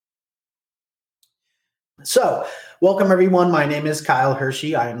So, welcome everyone. My name is Kyle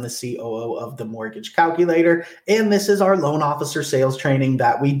Hershey. I am the COO of the Mortgage Calculator, and this is our loan officer sales training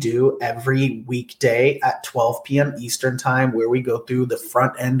that we do every weekday at 12 p.m. Eastern Time, where we go through the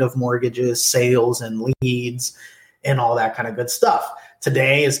front end of mortgages, sales, and leads, and all that kind of good stuff.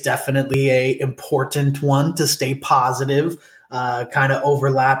 Today is definitely an important one to stay positive. Kind of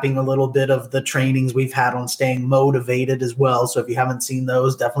overlapping a little bit of the trainings we've had on staying motivated as well. So if you haven't seen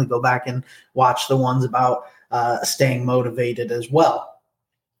those, definitely go back and watch the ones about staying motivated as well.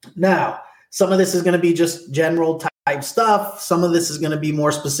 Now, some of this is going to be just general type stuff. Some of this is going to be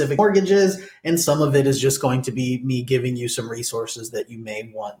more specific mortgages, and some of it is just going to be me giving you some resources that you may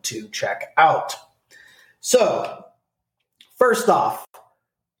want to check out. So first off,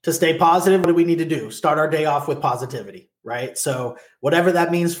 to stay positive, what do we need to do? Start our day off with positivity, right? So whatever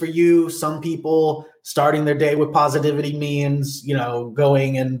that means for you, some people starting their day with positivity means,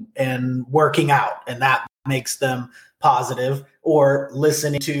 going and working out, and that makes them positive, or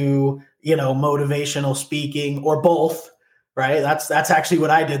listening to, motivational speaking, or both, right? That's actually what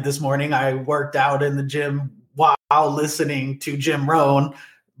I did this morning. I worked out in the gym while listening to Jim Rohn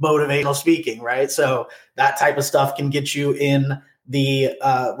motivational speaking, right? So that type of stuff can get you in the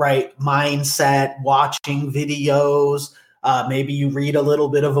right mindset, watching videos. Maybe you read a little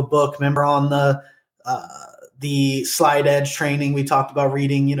bit of a book. Remember on the Slide Edge training, we talked about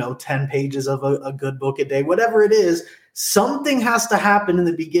reading, 10 pages of a good book a day. Whatever it is, something has to happen in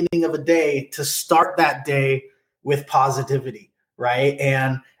the beginning of a day to start that day with positivity, right?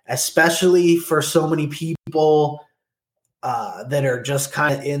 And especially for so many people that are just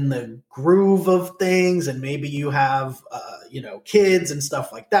kind of in the groove of things, and maybe you have kids and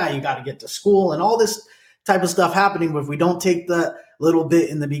stuff like that. You got to get to school and all this type of stuff happening. But if we don't take the little bit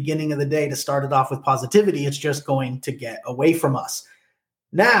in the beginning of the day to start it off with positivity, it's just going to get away from us.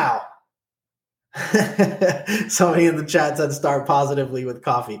 Now, somebody in the chat said start positively with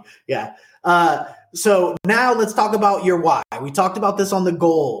coffee. Yeah. So now let's talk about your why. We talked about this on the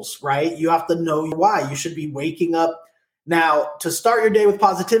goals, right? You have to know your why. You should be waking up. Now, to start your day with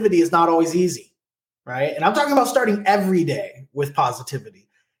positivity is not always easy, right? And I'm talking about starting every day with positivity.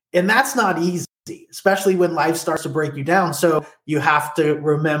 And that's not easy, especially when life starts to break you down. So you have to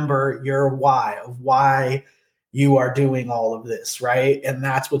remember your why, of why you are doing all of this, right? And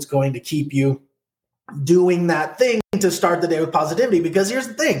that's what's going to keep you doing that thing to start the day with positivity. Because here's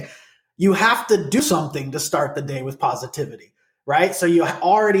the thing, you have to do something to start the day with positivity, right? So you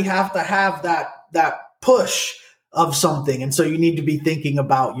already have to have that push of something. And so you need to be thinking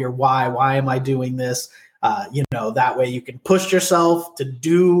about your why. Why am I doing this? That way you can push yourself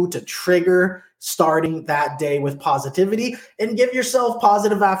to trigger starting that day with positivity, and give yourself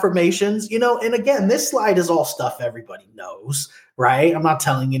positive affirmations, and again, this slide is all stuff everybody knows, right? I'm not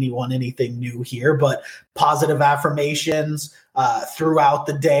telling anyone anything new here, but positive affirmations throughout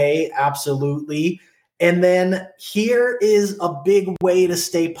the day. Absolutely. And then here is a big way to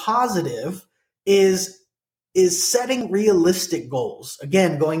stay positive is setting realistic goals.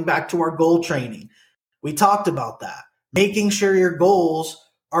 Again, going back to our goal training, we talked about that. Making sure your goals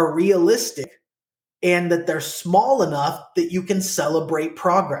are realistic and that they're small enough that you can celebrate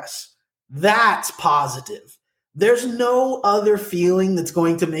progress. That's positive. There's no other feeling that's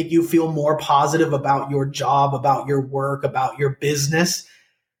going to make you feel more positive about your job, about your work, about your business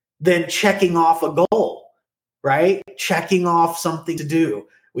than checking off a goal, right? Checking off something to do.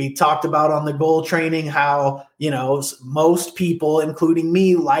 We talked about on the goal training how, most people, including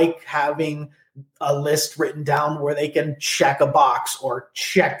me, like having a list written down where they can check a box or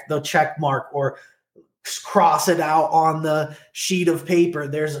check the check mark or cross it out on the sheet of paper.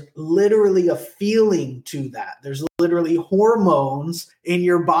 There's literally a feeling to that. There's literally hormones in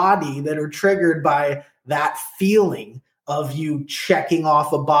your body that are triggered by that feeling of you checking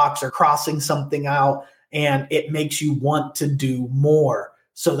off a box or crossing something out, and it makes you want to do more.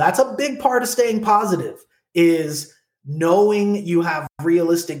 So that's a big part of staying positive, is knowing you have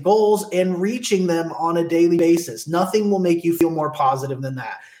realistic goals and reaching them on a daily basis. Nothing will make you feel more positive than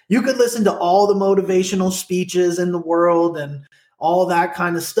that. You could listen to all the motivational speeches in the world and all that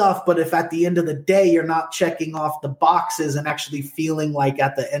kind of stuff, but if at the end of the day you're not checking off the boxes and actually feeling like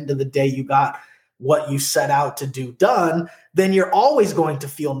at the end of the day you got what you set out to do done, then you're always going to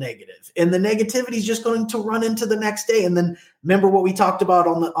feel negative. And the negativity is just going to run into the next day. And then remember what we talked about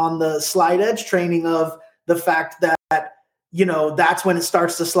on the Slide Edge training of the fact that, that's when it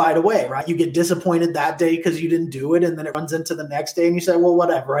starts to slide away, right? You get disappointed that day because you didn't do it. And then it runs into the next day and you say, well,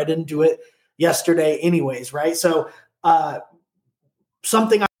 whatever, I didn't do it yesterday anyways, right? So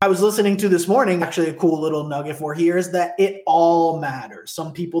something I was listening to this morning, actually a cool little nugget for here, is that it all matters.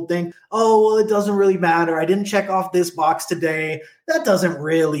 Some people think, oh, well, it doesn't really matter. I didn't check off this box today. That doesn't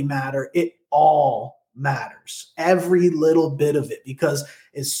really matter. It all matters. Every little bit of it. Because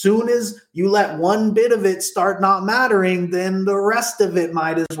as soon as you let one bit of it start not mattering, then the rest of it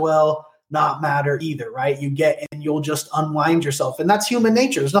might as well not matter either, right? You'll just unwind yourself. And that's human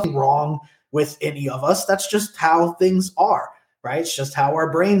nature. There's nothing wrong with any of us. That's just how things are. Right? It's just how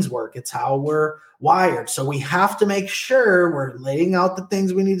our brains work. It's how we're wired. So we have to make sure we're laying out the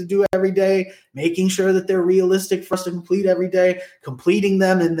things we need to do every day, making sure that they're realistic for us to complete every day, completing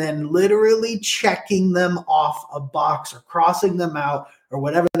them, and then literally checking them off a box or crossing them out or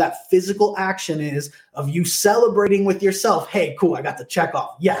whatever that physical action is of you celebrating with yourself. Hey, cool, I got the check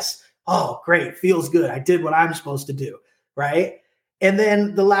off. Yes. Oh, great. Feels good. I did what I'm supposed to do. Right? And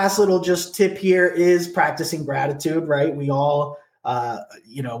then the last little just tip here is practicing gratitude, right? We all,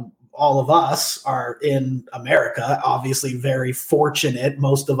 all of us are in America, obviously very fortunate.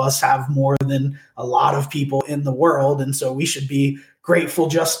 Most of us have more than a lot of people in the world. And so we should be grateful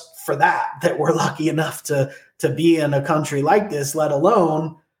just for that we're lucky enough to be in a country like this, let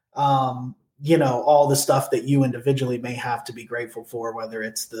alone, all the stuff that you individually may have to be grateful for, whether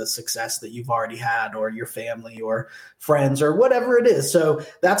it's the success that you've already had or your family or friends or whatever it is. So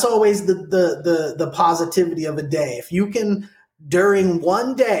that's always the positivity of a day. If you can, during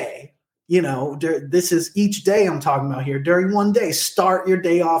one day, this is each day I'm talking about here, during one day, start your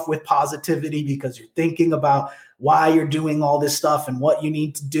day off with positivity because you're thinking about why you're doing all this stuff and what you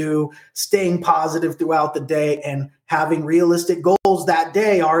need to do, staying positive throughout the day and having realistic goals that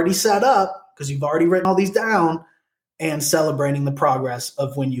day already set up, because you've already written all these down, and celebrating the progress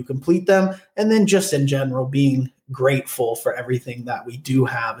of when you complete them. And then just in general, being grateful for everything that we do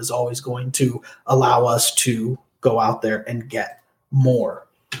have is always going to allow us to go out there and get more.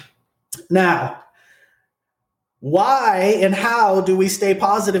 Now, why and how do we stay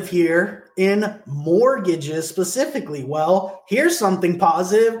positive here in mortgages specifically? Well, here's something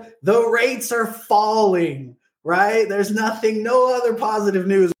positive. The rates are falling. Right? There's no other positive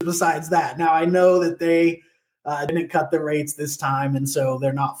news besides that. Now, I know that they didn't cut the rates this time, and so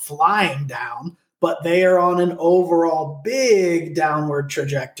they're not flying down, but they are on an overall big downward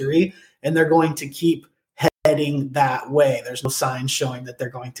trajectory, and they're going to keep heading that way. There's no signs showing that they're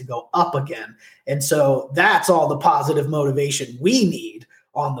going to go up again. And so that's all the positive motivation we need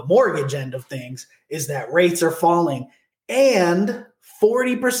on the mortgage end of things, is that rates are falling, and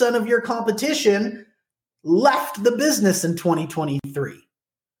 40% of your competition left the business in 2023.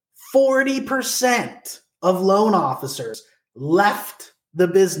 40% of loan officers left the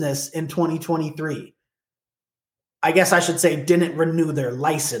business in 2023. I guess I should say didn't renew their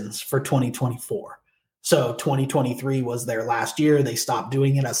license for 2024. So 2023 was their last year. They stopped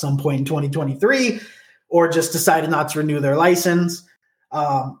doing it at some point in 2023 or just decided not to renew their license.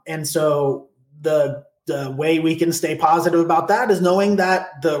 And so the way we can stay positive about that is knowing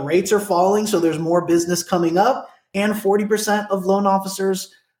that the rates are falling, so there's more business coming up, and 40% of loan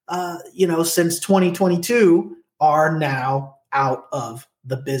officers, since 2022 are now out of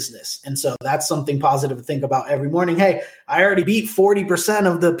the business. And so that's something positive to think about every morning. Hey, I already beat 40%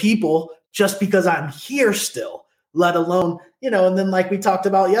 of the people just because I'm here still, let alone, and then like we talked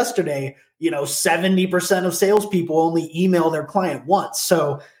about yesterday, 70% of salespeople only email their client once.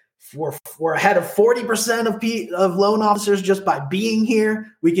 So we're ahead of 40% of loan officers just by being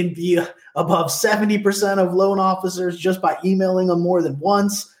here. We can be above 70% of loan officers just by emailing them more than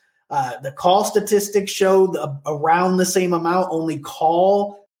once. The call statistics show around the same amount only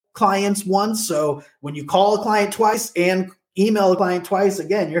call clients once. So when you call a client twice and email a client twice,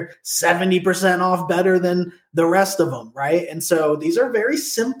 again, you're 70% off better than the rest of them, right? And so these are very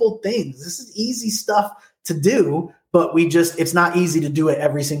simple things. This is easy stuff to do, but it's not easy to do it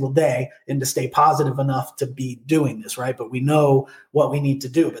every single day and to stay positive enough to be doing this, right? But we know what we need to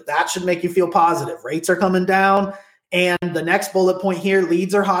do. But that should make you feel positive. Rates are coming down. And the next bullet point here,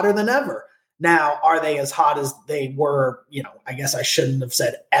 leads are hotter than ever. Now, are they as hot as they were? I guess I shouldn't have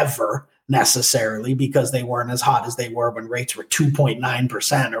said ever necessarily, because they weren't as hot as they were when rates were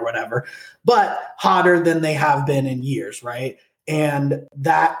 2.9% or whatever, but hotter than they have been in years, right? And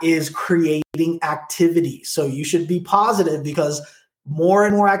that is creating activity. So you should be positive because more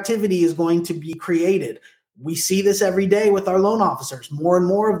and more activity is going to be created. We see this every day with our loan officers. More and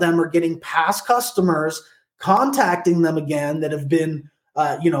more of them are getting past customers, contacting them again that have been,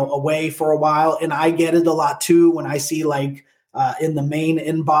 away for a while. And I get it a lot too when I see like in the main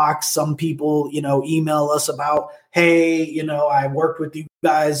inbox. Some people, email us about, hey, I worked with you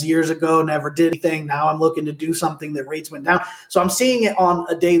guys years ago, never did anything. Now I'm looking to do something that rates went down. So I'm seeing it on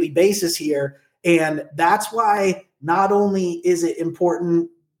a daily basis here. And that's why not only is it important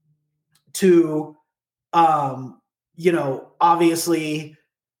to, obviously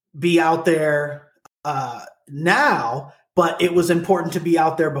be out there now, but it was important to be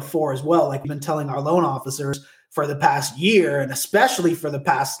out there before as well. Like we've been telling our loan officers for the past year, and especially for the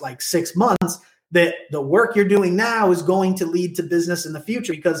past 6 months, that the work you're doing now is going to lead to business in the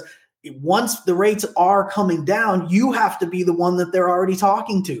future, because once the rates are coming down, you have to be the one that they're already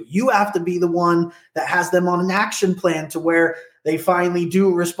talking to. You have to be the one that has them on an action plan to where they finally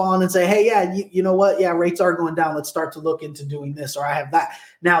do respond and say, hey, yeah, you know what? Yeah, rates are going down. Let's start to look into doing this, or I have that.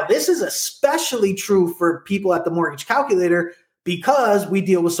 Now, this is especially true for people at the Mortgage Calculator because we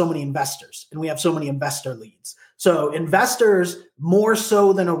deal with so many investors and we have so many investor leads. So investors, more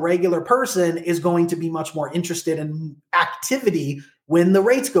so than a regular person, is going to be much more interested in activity when the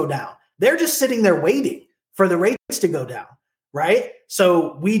rates go down. They're just sitting there waiting for the rates to go down, right?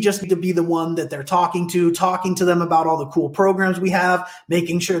 So we just need to be the one that they're talking to them about all the cool programs we have,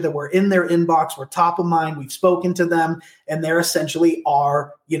 making sure that we're in their inbox, we're top of mind, we've spoken to them, and they're essentially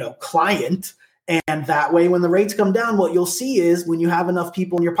our, client. And that way, when the rates come down, what you'll see is when you have enough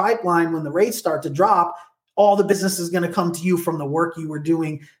people in your pipeline, when the rates start to drop, all the business is going to come to you from the work you were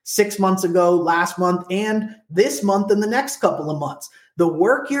doing 6 months ago, last month, and this month and the next couple of months. The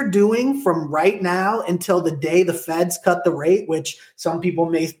work you're doing from right now until the day the Feds cut the rate, which some people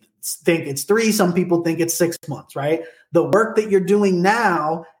may think it's 3, some people think it's 6 months, right? The work that you're doing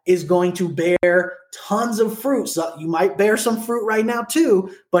now is going to bear tons of fruit. So you might bear some fruit right now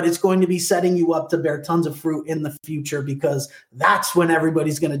too, but it's going to be setting you up to bear tons of fruit in the future, because that's when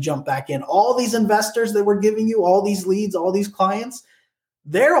everybody's going to jump back in. All these investors that we're giving you, all these leads, all these clients,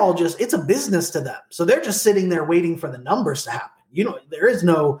 they're all it's a business to them. So they're just sitting there waiting for the numbers to happen. There's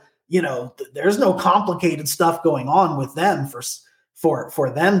no complicated stuff going on with them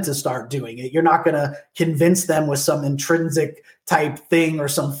for them to start doing it. You're not going to convince them with some intrinsic type thing or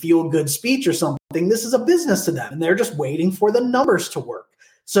some feel good speech or something. This is a business to them, and they're just waiting for the numbers to work.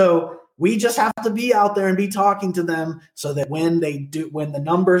 So we just have to be out there and be talking to them so that when the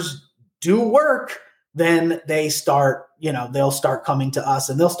numbers do work, then they start, they'll start coming to us,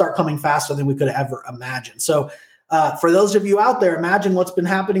 and they'll start coming faster than we could ever imagine. So for those of you out there, imagine what's been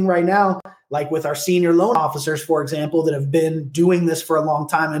happening right now, like with our senior loan officers, for example, that have been doing this for a long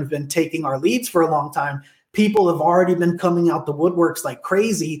time and have been taking our leads for a long time. People have already been coming out the woodworks like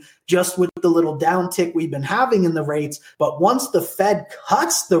crazy just with the little downtick we've been having in the rates. But once the Fed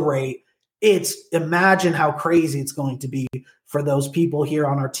cuts the rate, imagine how crazy it's going to be for those people here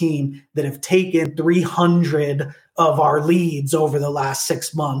on our team that have taken 300 of our leads over the last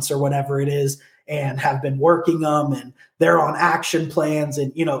 6 months or whatever it is, and have been working them, and they're on action plans,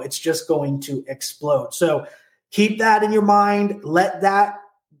 and it's just going to explode. So keep that in your mind. Let that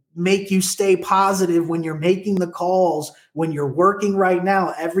make you stay positive when you're making the calls, when you're working right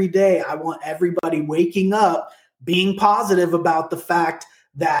now every day. I want everybody waking up, being positive about the fact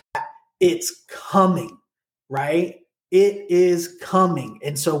that it's coming, right? It is coming.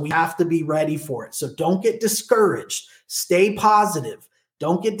 And so we have to be ready for it. So don't get discouraged. Stay positive.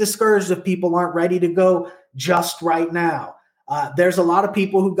 Don't get discouraged if people aren't ready to go just right now. There's a lot of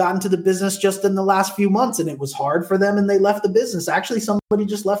people who got into the business just in the last few months, and it was hard for them, and they left the business. Actually, somebody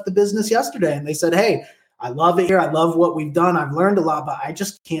just left the business yesterday, and they said, hey, I love it here. I love what we've done. I've learned a lot, but I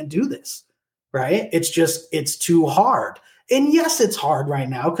just can't do this, right? It's too hard. And yes, it's hard right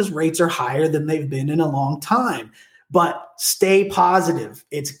now because rates are higher than they've been in a long time. But stay positive.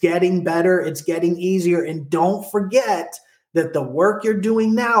 It's getting better. It's getting easier. And don't forget that the work you're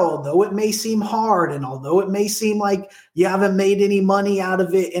doing now, although it may seem hard and although it may seem like you haven't made any money out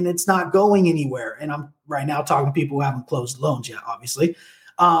of it and it's not going anywhere, and I'm right now talking to people who haven't closed loans yet, obviously,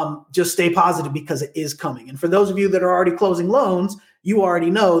 just stay positive because it is coming. And for those of you that are already closing loans, you already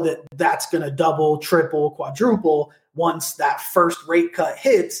know that that's going to double, triple, quadruple once that first rate cut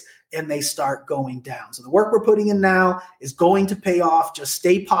hits and they start going down. So the work we're putting in now is going to pay off. Just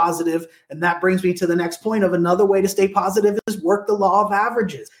stay positive. And that brings me to the next point of another way to stay positive is work the law of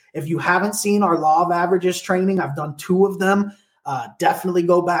averages. If you haven't seen our law of averages training, I've done 2 of them. Definitely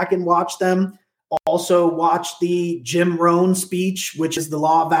go back and watch them. Also watch the Jim Rohn speech, which is the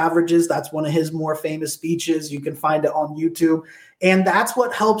law of averages. That's one of his more famous speeches. You can find it on YouTube. And that's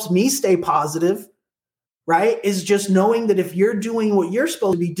what helps me stay positive, right? Is just knowing that if you're doing what you're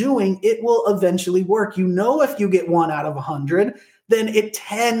supposed to be doing, it will eventually work. If you get 1 out of 100, then it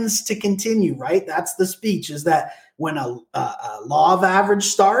tends to continue, right? That's the speech, is that when a law of average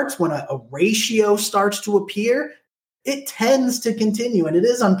starts, when a ratio starts to appear, it tends to continue. And it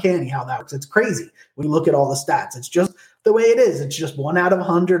is uncanny how that works. It's crazy when you look at all the stats. It's just the way it is. It's just 1 out of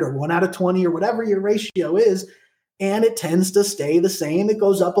 100 or 1 out of 20 or whatever your ratio is. And it tends to stay the same. It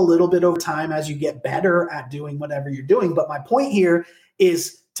goes up a little bit over time as you get better at doing whatever you're doing. But my point here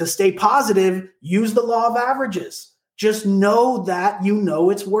is to stay positive, use the law of averages. Just know that you know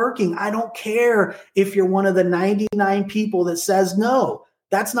it's working. I don't care if you're one of the 99 people that says no.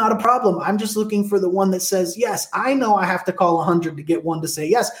 That's not a problem. I'm just looking for the one that says yes. I know I have to call 100 to get one to say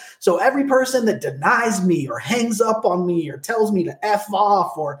yes. So every person that denies me or hangs up on me or tells me to F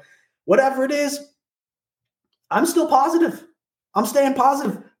off or whatever it is, I'm still positive. I'm staying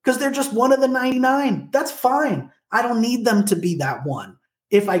positive because they're just one of the 99. That's fine. I don't need them to be that one.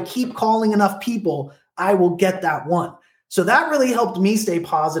 If I keep calling enough people, I will get that one. So that really helped me stay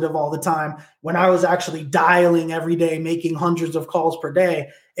positive all the time when I was actually dialing every day, making hundreds of calls per day.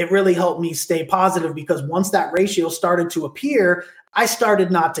 It really helped me stay positive because once that ratio started to appear, I started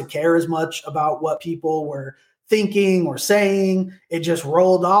not to care as much about what people were thinking or saying. It just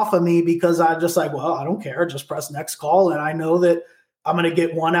rolled off of me because I just like, well, I don't care. Just press next call. And I know that I'm going to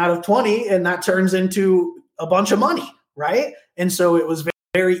get 1 out of 20 and that turns into a bunch of money, right? And so it was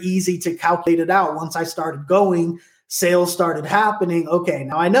very easy to calculate it out. Once I started going, sales started happening. Okay,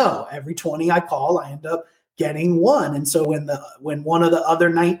 now I know every 20 I call, I end up getting one. And so when one of the other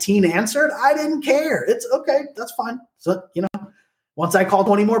 19 answered, I didn't care. It's okay, that's fine. So, once I call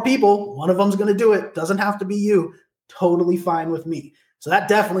 20 more people, one of them's going to do it. Doesn't have to be you. Totally fine with me. So that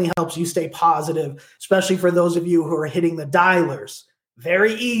definitely helps you stay positive, especially for those of you who are hitting the dialers.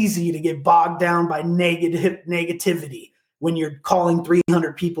 Very easy to get bogged down by negativity when you're calling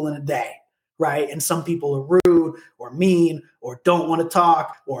 300 people in a day, right? And some people are rude or mean or don't want to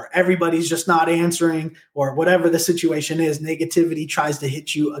talk or everybody's just not answering or whatever the situation is. Negativity tries to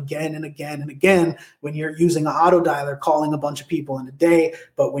hit you again and again and again when you're using an auto dialer calling a bunch of people in a day.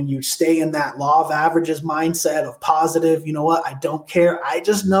 But when you stay in that law of averages mindset of positive, you know what? I don't care. I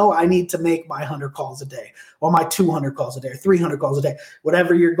just know I need to make my 100 calls a day or my 200 calls a day or 300 calls a day,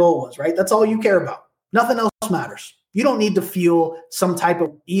 whatever your goal was, right? That's all you care about. Nothing else matters. You don't need to feel some type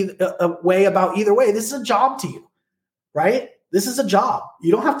of way about either way. This is a job to you, right? This is a job.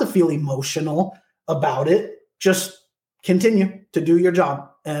 You don't have to feel emotional about it. Just continue to do your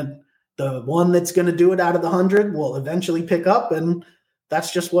job. And the one that's going to do it out of the 100 will eventually pick up. And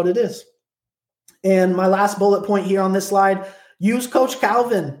that's just what it is. And my last bullet point here on this slide, use Coach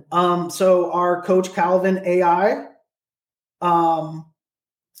Calvin. So our Coach Calvin AI,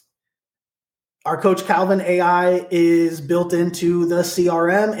 our Coach Calvin AI is built into the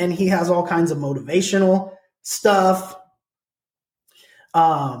CRM, and he has all kinds of motivational stuff,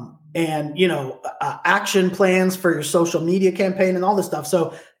 and action plans for your social media campaign and all this stuff.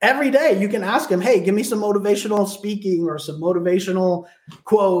 So every day you can ask him, hey, give me some motivational speaking or some motivational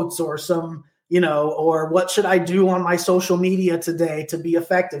quotes or some, or what should I do on my social media today to be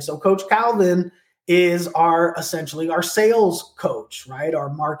effective? So Coach Calvin is essentially our sales coach, right? Our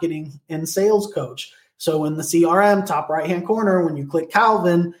marketing and sales coach. So in the CRM top right-hand corner, when you click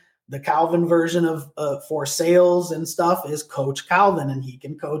Calvin, the Calvin version of for sales and stuff is Coach Calvin, and he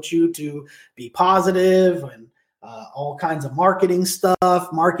can coach you to be positive and all kinds of marketing stuff,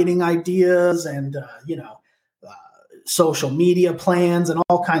 marketing ideas, and social media plans and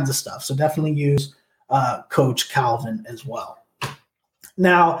all kinds of stuff. So definitely use Coach Calvin as well.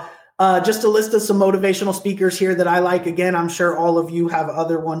 Now, just a list of some motivational speakers here that I like. Again, I'm sure all of you have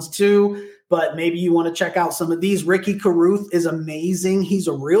other ones too, but maybe you want to check out some of these. Ricky Carruth is amazing. He's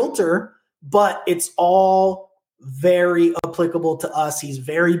a realtor, but it's all very applicable to us. He's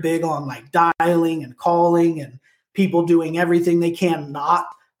very big on like dialing and calling and people doing everything they can not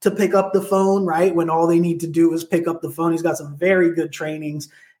to pick up the phone, right? When all they need to do is pick up the phone. He's got some very good trainings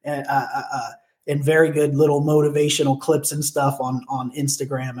and very good little motivational clips and stuff on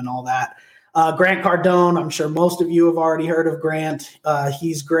Instagram and all that. Grant Cardone, I'm sure most of you have already heard of Grant.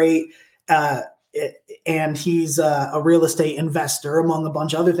 He's great. And he's a real estate investor, among a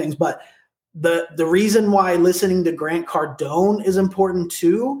bunch of other things. But the reason why listening to Grant Cardone is important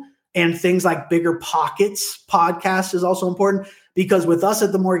too, and things like Bigger Pockets podcast is also important, because with us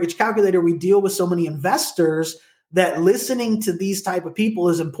at the Mortgage Calculator, we deal with so many investors that listening to these type of people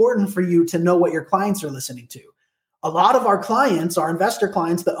is important for you to know what your clients are listening to. A lot of our clients are investor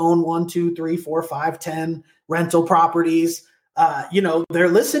clients that own 1, 2, 3, 4, 5, 10 rental properties. They're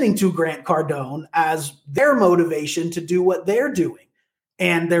listening to Grant Cardone as their motivation to do what they're doing.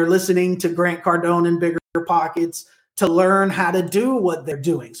 And they're listening to Grant Cardone and Bigger Pockets to learn how to do what they're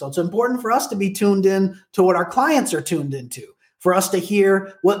doing. So it's important for us to be tuned in to what our clients are tuned into, for us to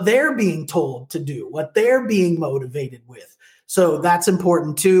hear what they're being told to do, what they're being motivated with. So that's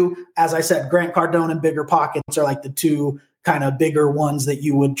important too. As I said, Grant Cardone and Bigger Pockets are like the two kind of bigger ones that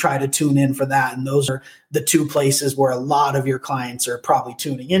you would try to tune in for that. And those are the two places where a lot of your clients are probably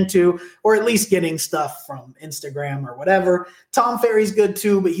tuning into, or at least getting stuff from Instagram or whatever. Tom Ferry's good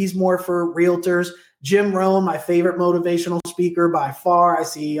too, but he's more for realtors. Jim Rohn, my favorite motivational speaker by far. I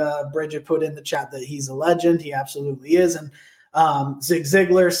see Bridget put in the chat that he's a legend. He absolutely is. And Zig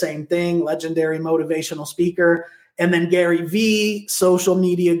Ziglar, same thing, legendary motivational speaker. And then Gary Vee, social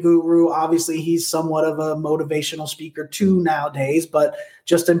media guru. Obviously, he's somewhat of a motivational speaker too nowadays, but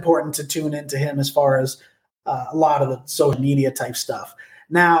just important to tune into him as far as a lot of the social media type stuff.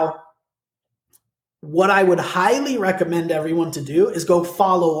 Now, what I would highly recommend everyone to do is go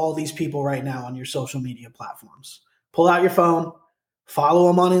follow all these people right now on your social media platforms. Pull out your phone, follow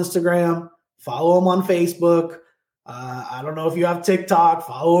them on Instagram, follow them on Facebook. I don't know if you have TikTok,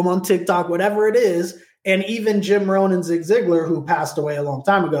 follow them on TikTok, whatever it is. And even Jim Rohn and Zig Ziglar, who passed away a long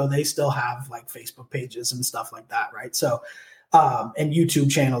time ago, they still have like Facebook pages and stuff like that, right? So, and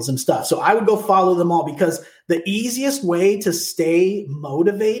YouTube channels and stuff. So I would go follow them all, because the easiest way to stay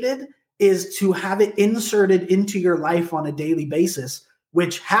motivated is to have it inserted into your life on a daily basis,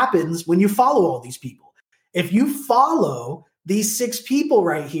 which happens when you follow all these people. If you follow these 6 people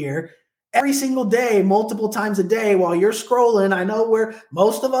right here, every single day, multiple times a day while you're scrolling. I know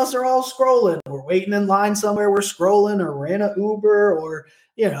most of us are all scrolling. We're waiting in line somewhere, we're scrolling, or we're in an Uber, or,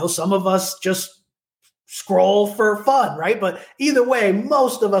 some of us just scroll for fun, right? But either way,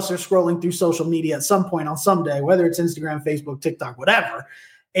 most of us are scrolling through social media at some point on some day, whether it's Instagram, Facebook, TikTok, whatever.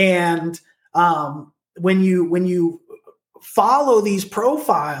 And when you follow these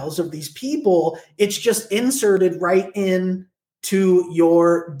profiles of these people, it's just inserted right into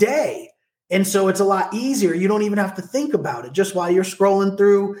your day. And so it's a lot easier. You don't even have to think about it. Just while you're scrolling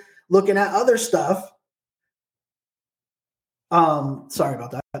through, looking at other stuff. Sorry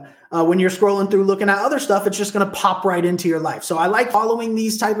about that. When you're scrolling through, looking at other stuff, it's just going to pop right into your life. So I like following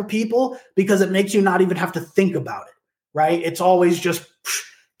these type of people because it makes you not even have to think about it, right? It's always just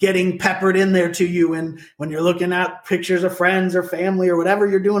getting peppered in there to you. And when you're looking at pictures of friends or family or whatever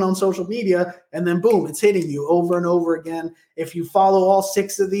you're doing on social media, and then boom, it's hitting you over and over again. If you follow all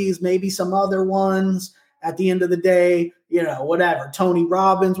 6 of these, maybe some other ones at the end of the day, whatever, Tony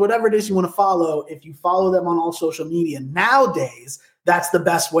Robbins, whatever it is you want to follow, if you follow them on all social media nowadays, that's the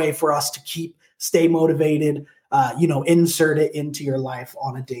best way for us to stay motivated, insert it into your life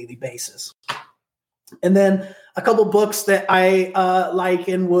on a daily basis. And then a couple books that I like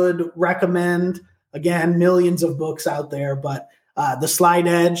and would recommend. Again, millions of books out there, but The Slight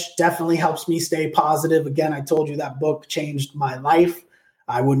Edge definitely helps me stay positive. Again, I told you that book changed my life.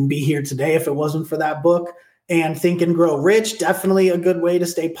 I wouldn't be here today if it wasn't for that book. And Think and Grow Rich, definitely a good way to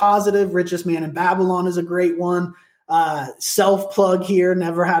stay positive. Richest Man in Babylon is a great one. Self-plug here,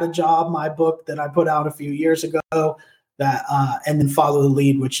 Never Had a Job, my book that I put out a few years ago. And then Follow the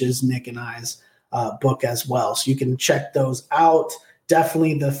Lead, which is Nick and I's book as well. So you can check those out.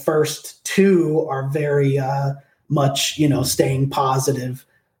 Definitely the first 2 are very much, staying positive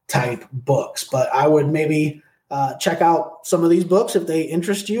type books. But I would maybe check out some of these books if they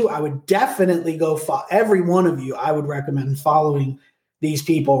interest you. I would definitely go every one of you. I would recommend following these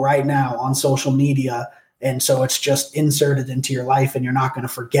people right now on social media. And so it's just inserted into your life and you're not going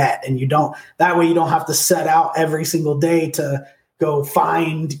to forget. And that way you don't have to set out every single day to go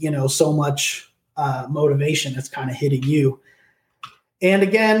find, so much motivation that's kind of hitting you. And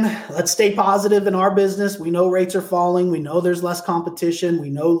again, let's stay positive in our business. We know rates are falling. We know there's less competition. We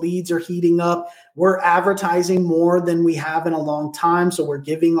know leads are heating up. We're advertising more than we have in a long time. So we're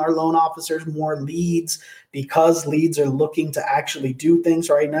giving our loan officers more leads because leads are looking to actually do things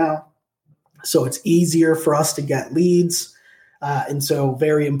right now. So it's easier for us to get leads. And so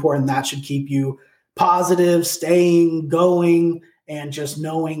very important. That should keep you positive, staying going, and just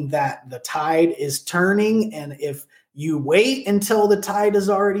knowing that the tide is turning. And if you wait until the tide has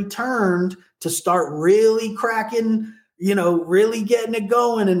already turned to start really cracking, really getting it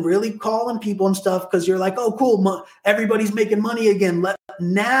going and really calling people and stuff, because you're like, oh, cool, everybody's making money again. Let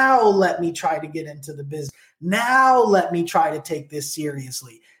me try to get into the business. Now let me try to take this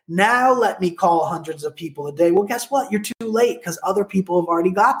seriously. Now let me call hundreds of people a day. Well, guess what? You're too late because other people have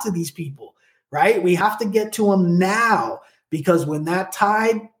already got to these people, right? We have to get to them now, because when that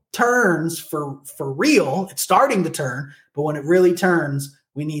tide turns for real, it's starting to turn, but when it really turns,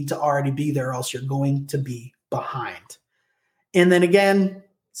 we need to already be there, or else you're going to be behind. And then again,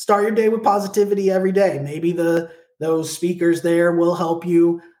 start your day with positivity every day. Maybe the Those speakers there will help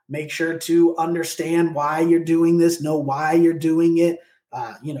you. Make sure to understand why you're doing this, know why you're doing it.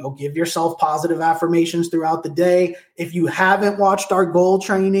 Give yourself positive affirmations throughout the day. If you haven't watched our goal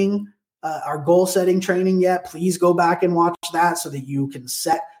training, our goal setting training yet, please go back and watch that so that you can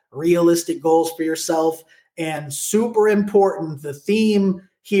set realistic goals for yourself. And super important, the theme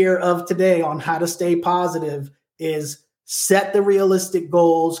here of today on how to stay positive is set the realistic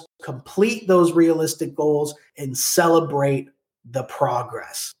goals, complete those realistic goals, and celebrate the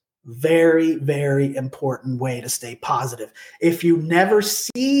progress. Very, very important way to stay positive. If you never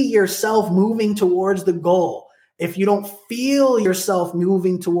see yourself moving towards the goal, if you don't feel yourself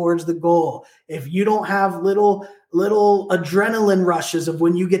moving towards the goal, if you don't have little adrenaline rushes of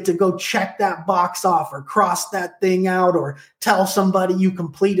when you get to go check that box off or cross that thing out or tell somebody you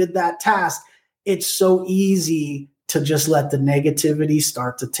completed that task, it's so easy to just let the negativity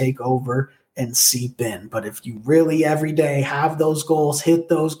start to take over and seep in. But if you really every day have those goals, hit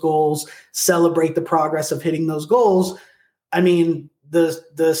those goals, celebrate the progress of hitting those goals, I mean,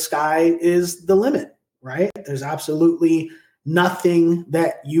 the sky is the limit, right? There's absolutely nothing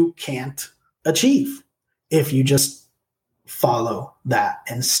that you can't achieve if you just follow that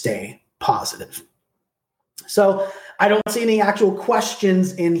and stay positive. So I don't see any actual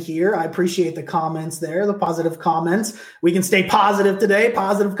questions in here. I appreciate the comments there, the positive comments. We can stay positive today.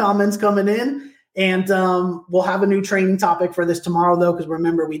 Positive comments coming in. And we'll have a new training topic for this tomorrow, though, because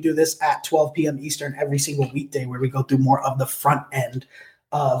remember, we do this at 12 p.m. Eastern every single weekday where we go through more of the front end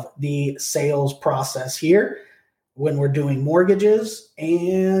of the sales process here when we're doing mortgages.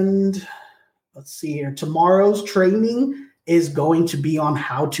 And let's see here. Tomorrow's training is going to be on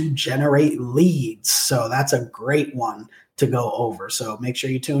how to generate leads. So that's a great one to go over. So make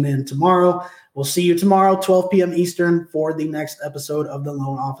sure you tune in tomorrow. We'll see you tomorrow, 12 p.m. Eastern, for the next episode of the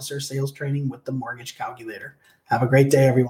Loan Officer Sales Training with the Mortgage Calculator. Have a great day, everyone.